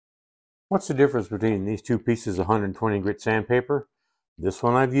What's the difference between these two pieces of 120 grit sandpaper? This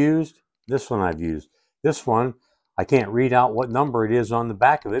one I've used, this one I've used. This one, I can't read out what number it is on the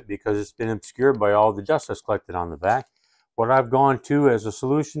back of it because it's been obscured by all the dust that's collected on the back. What I've gone to as a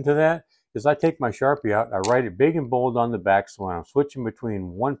solution to that is I take my Sharpie out, I write it big and bold on the back, so when I'm switching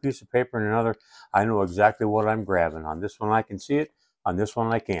between one piece of paper and another, I know exactly what I'm grabbing. On this one I can see it, on this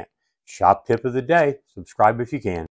one I can't. Shop tip of the day, subscribe if you can.